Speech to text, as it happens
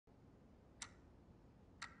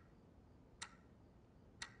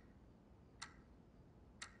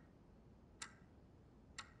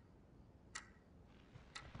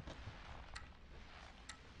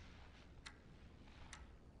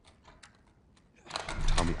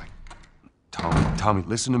Tommy,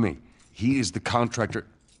 listen to me. He is the contractor.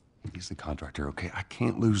 He's the contractor, okay? I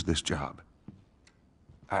can't lose this job.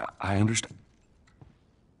 I understand.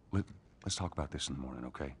 Let's talk about this in the morning,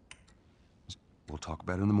 okay? We'll talk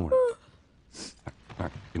about it in the morning. All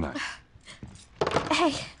right, good night.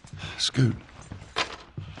 Hey. Scoot.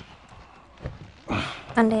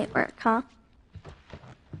 Monday at work, huh?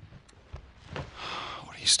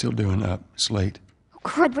 What are you still doing up? It's late. Oh,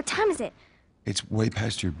 crud, what time is it? It's way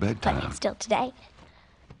past your bedtime. But it's still today.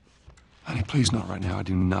 Honey, please not right now. I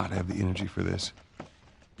do not have the energy for this.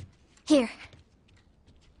 Here.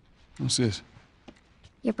 What's this?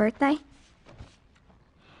 Your birthday?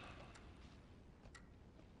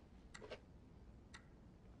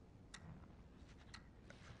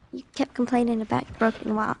 You kept complaining about your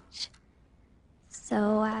broken watch.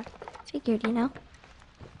 So I figured, you know.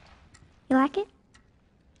 You like it?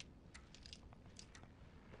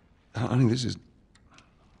 Honey, this is...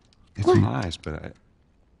 It's What? nice, but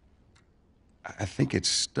I think it's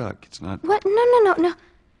stuck. It's not... What? No.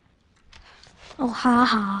 Oh, ha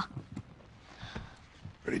ha.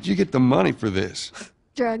 Where did you get the money for this?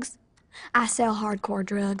 Drugs. I sell hardcore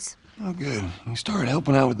drugs. Oh, good. You started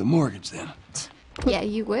helping out with the mortgage then. Yeah,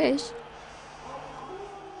 you wish.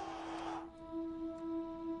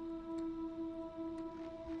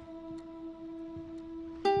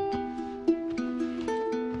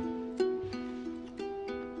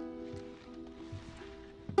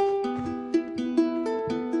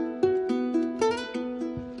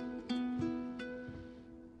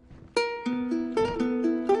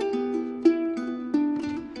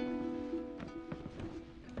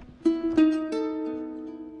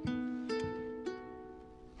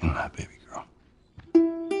 Good night, baby girl.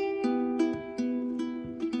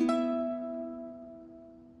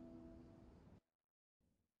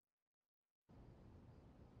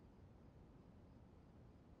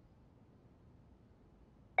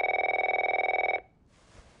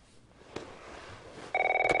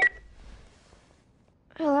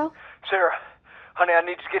 Hello? Sarah, honey, I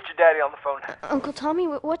need to get your daddy on the phone. Uncle Tommy,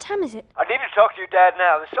 what time is it? I need to talk to your dad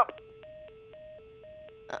now. There's something...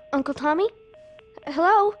 Uncle Tommy?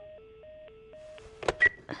 Hello?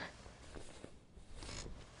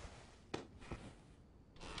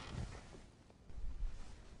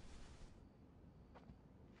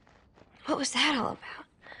 What was that all about?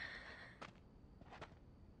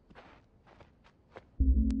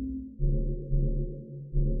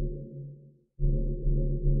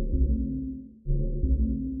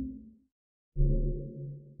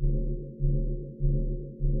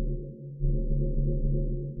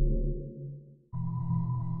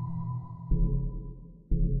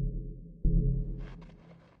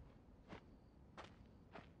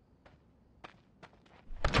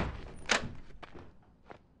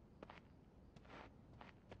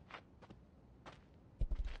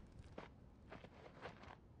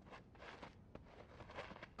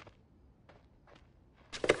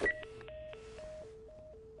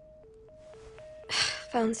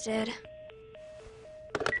 Phone's dead.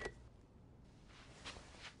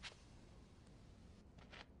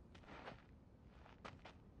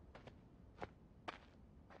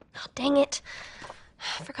 Oh, dang it.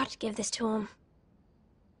 I forgot to give this to him.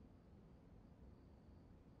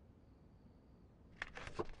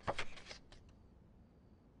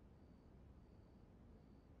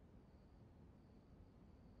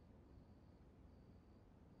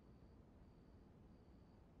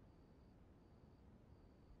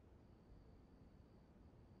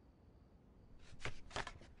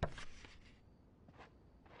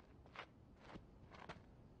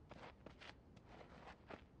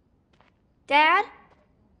 Dad?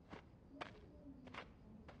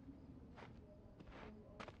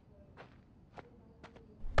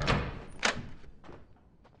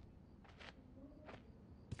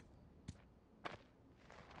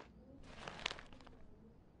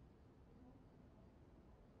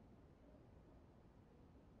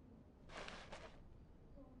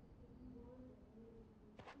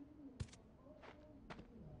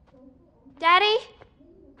 Daddy?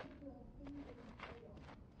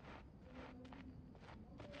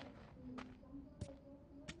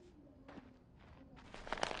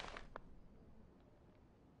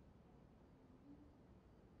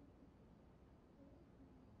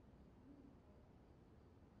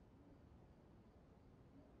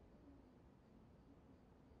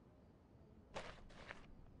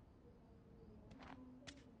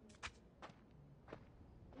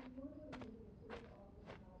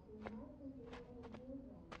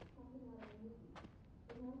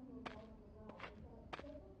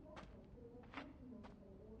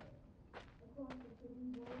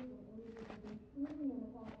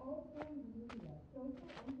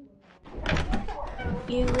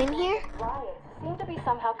 You in here? Riots seem to be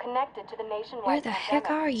somehow connected to the nationwide Where the heck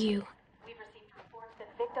pandemic. are you? We've received reports that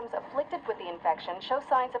victims afflicted with the infection show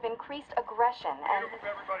signs of increased aggression and Move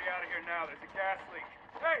everybody out of here now. There's a gas leak.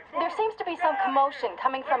 Hey, there seems to be some commotion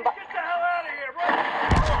coming from get the hell out of here,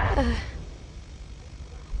 right?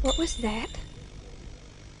 What was that?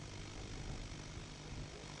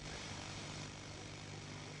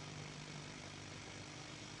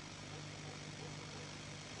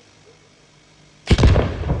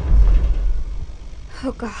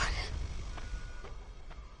 Oh, God.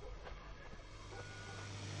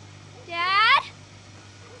 Dad?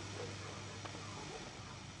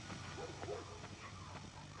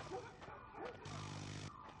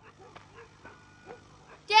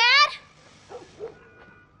 Dad?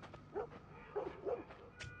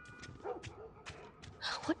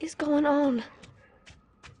 What is going on?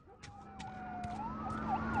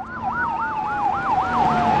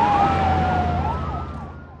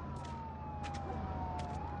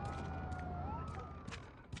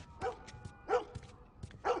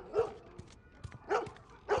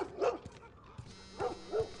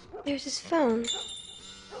 There's his phone.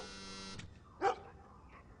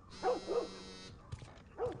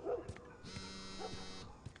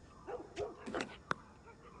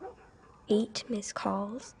 Eight missed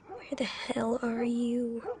calls. Where the hell are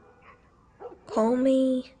you? Call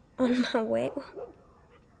me on my way.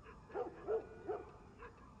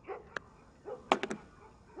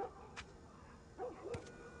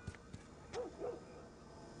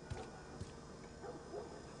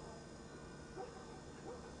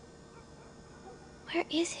 Where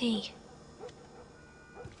is he?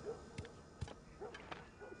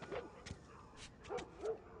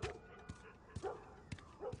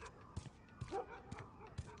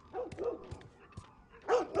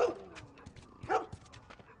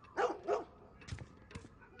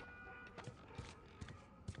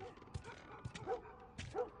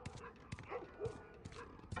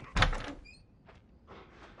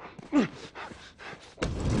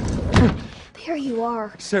 There you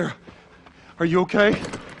are. Sarah, are you okay?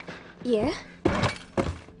 Yeah?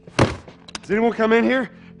 Does anyone come in here?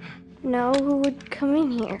 No, who would come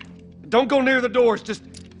in here? Don't go near the doors. Just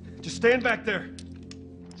stand back there.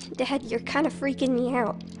 Dad, you're kind of freaking me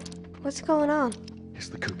out. What's going on? It's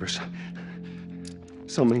the Coopers.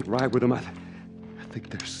 Something ain't right with them. I think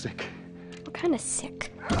they're sick. What kind of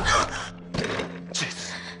sick?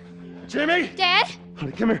 Jesus. Jimmy! Dad?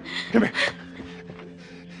 Honey, come here. Come here.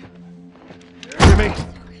 Jimmy!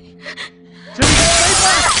 Jimmy, stay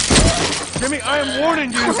back! Jimmy, I am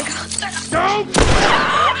warning you.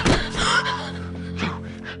 Don't!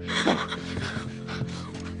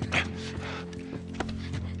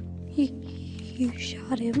 You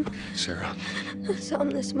shot him. Sarah, I saw him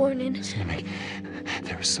this morning. listen to me.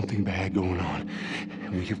 There is something bad going on,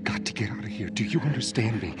 and we have got to get out of here. Do you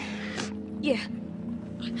understand me? Yeah.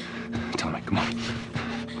 Tommy, come on.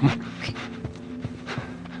 Come on.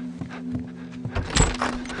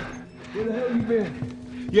 Where the hell you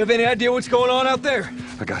been? You have any idea what's going on out there?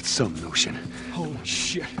 I got some notion. Holy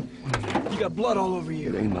shit. You got blood all over It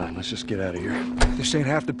you. ain't mine. Let's just get out of here. This ain't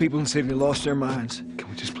half the people in the city lost their minds. Can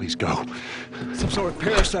we just please go? Some sort of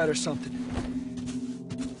parasite or something.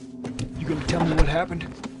 You gonna tell me what happened?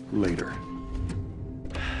 Later.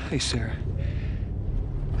 Hey, Sarah.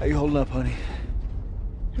 How you holding up, honey?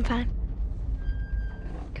 I'm fine.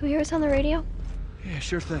 Can we hear us on the radio? Yeah,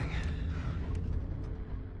 sure thing.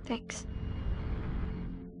 Thanks.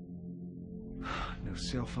 No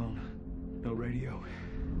cell phone. No radio.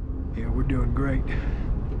 Yeah, we're doing great.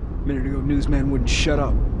 A minute ago, newsman wouldn't shut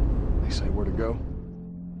up. They say where to go?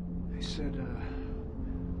 They said,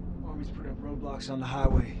 Army's put up roadblocks on the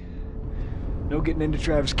highway. No getting into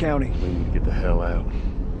Travis County. We need to get the hell out.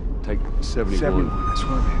 Take 71. 71, that's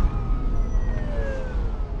where I'm headed.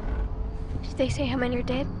 Did they say how many are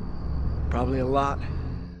dead? Probably a lot.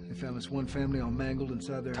 They found this one family all mangled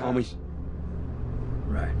inside their Tommy. house.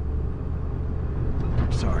 Right.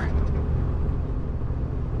 Sorry.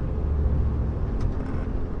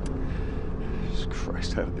 Jesus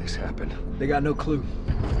Christ, how did this happen? They got no clue.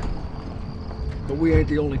 But we ain't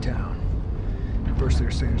the only town. At first they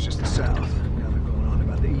were saying it's just the south. Now they're going on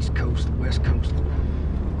about the east coast, the west coast.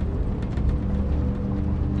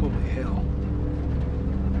 Holy hell.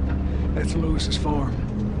 That's Lewis's farm.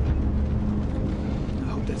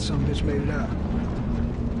 I hope that sumbitch made it out.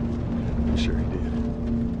 I'm sure he did.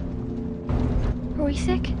 Are we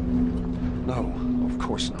sick? No, of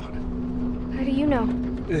course not. How do you know?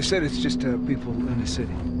 They said it's just people in the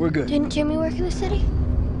city. We're good. Didn't Jimmy work in the city?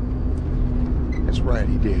 That's right,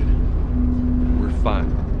 he did. We're fine.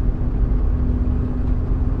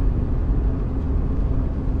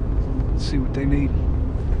 Let's see what they need.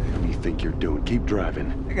 What do you think you're doing? Keep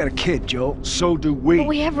driving. I got a kid, Joel. So do we. But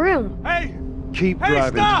we have room. Hey! Keep Hey,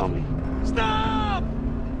 driving, stop! Tommy. Stop!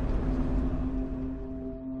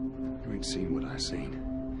 You ain't seen what I seen.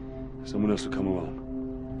 Someone else will come along.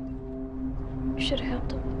 You should have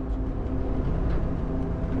helped him.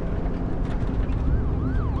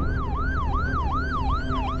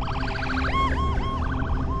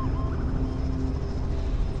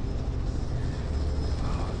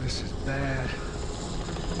 Oh, this is bad.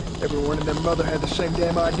 Everyone and their mother had the same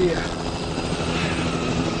damn idea.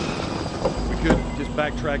 We could just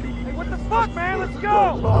backtrack and... Hey, what the fuck, man? Let's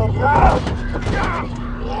go!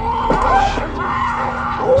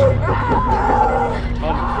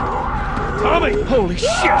 Tommy! Holy shit!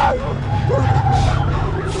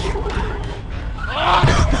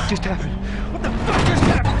 What just happened? What the fuck just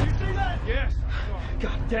happened? You see that? Yes.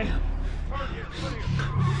 God damn.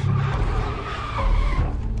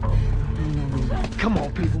 Come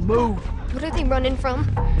on, people, move. What are they running from?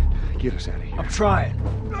 Get us out of here. I'm trying.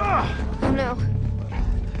 Oh no.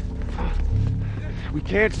 We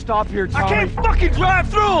can't stop here, I Tommy. can't fucking drive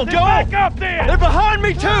through them, Then Joel! back up then! They're behind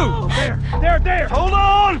me, too! There! Hold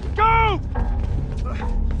on! Go!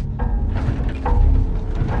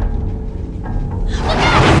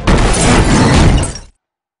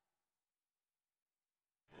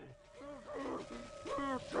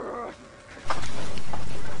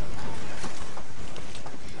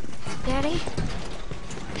 Daddy?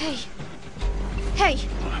 Hey. Hey!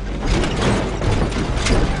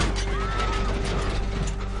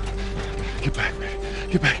 Get back, man.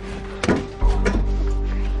 Get back.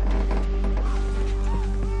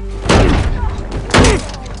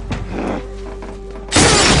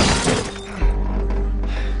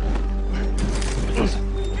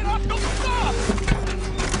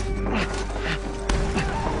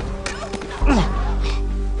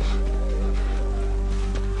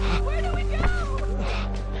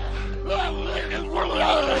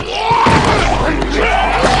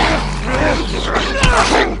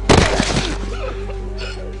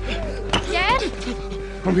 Dad?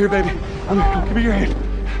 I'm here, baby. I'm here. Give me your hand.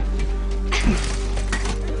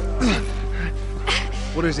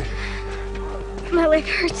 What is it? My leg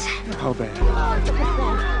hurts. How bad?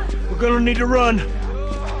 We're gonna need to run.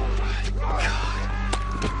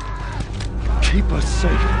 Keep us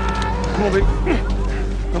safe. Come on, baby.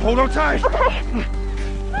 Now hold on tight.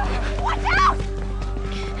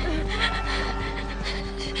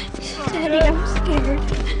 Daddy, I'm scared.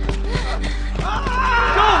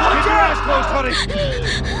 Keep your eyes closed, honey!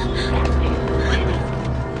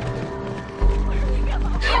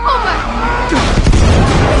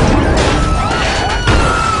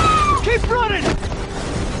 Keep running!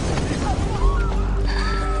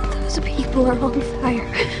 Those people are on fire.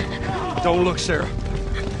 Don't look, Sarah.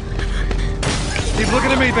 Keep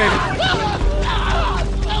looking at me, baby.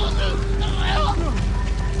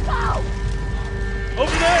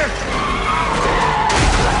 Over there!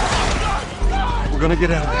 We're gonna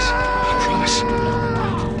get out of this. I promise.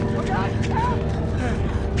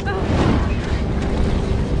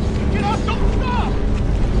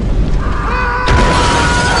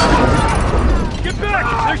 Get back!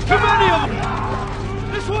 There's too many of them!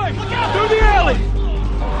 This way! Through the alley!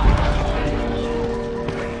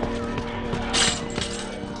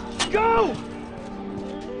 Go!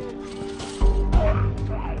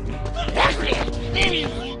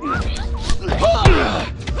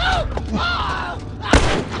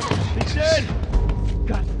 He's dead!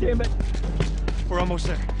 God damn it. We're almost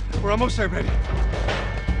there. We're almost there, baby.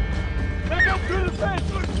 Back up through the fence!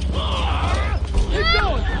 Keep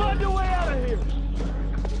going! Find your way out of here!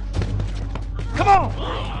 Come on!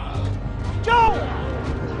 Go!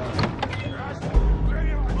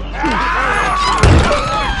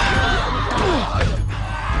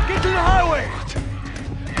 Get to the highway!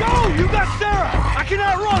 Go! You got Sarah! I can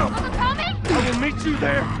outrun him! I will meet you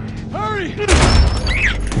there! Hurry!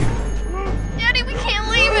 Daddy, we can't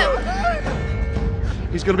leave him!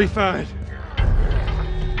 He's gonna be fine.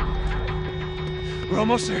 We're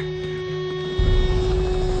almost there.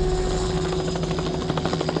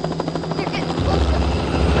 They're getting closer.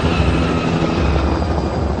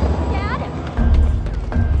 Dad?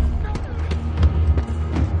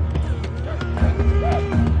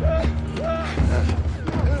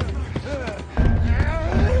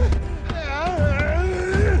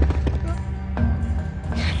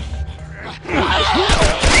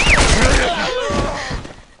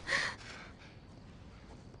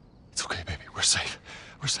 It's okay, baby. We're safe.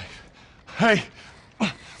 We're safe. Hey,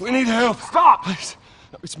 we need help. Stop! Please.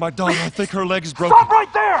 It's my daughter. I think her leg is broken. Stop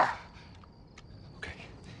right there! Okay.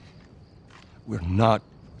 We're not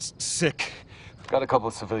sick. Got a couple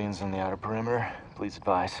of civilians in the outer perimeter. Please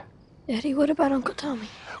advise. Daddy, what about Uncle Tommy?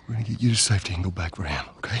 We're gonna get you to safety and go back for him,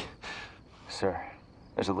 okay? Sir,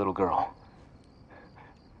 there's a little girl.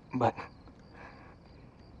 But...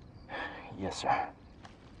 Yes, sir.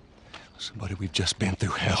 Listen, buddy, we've just been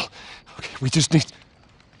through hell. Okay, we just need...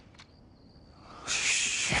 Oh,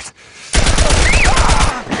 shit.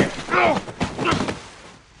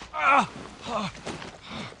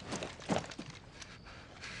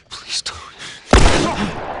 Please don't.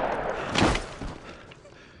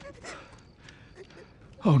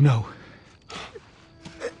 Oh, no.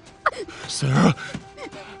 Sarah.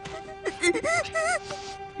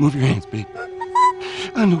 Move your hands, baby.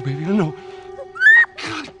 I know, baby, I know.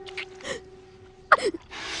 God.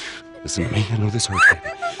 Listen to me. I know this hurts, baby.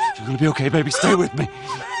 You're gonna be okay, baby. Stay with me.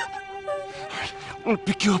 All right, I'm gonna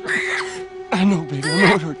pick you up. I know, baby. I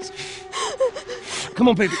know it hurts. Come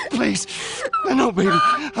on, baby, please. I know, baby.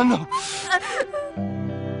 I know.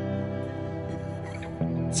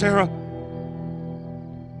 Sarah.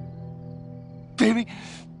 Baby.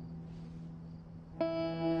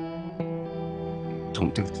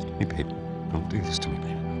 Don't do this to me, baby. Don't do this to me,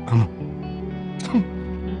 baby. Come on.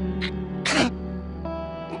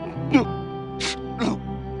 No. No.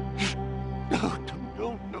 No, no,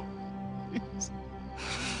 no, no. Please.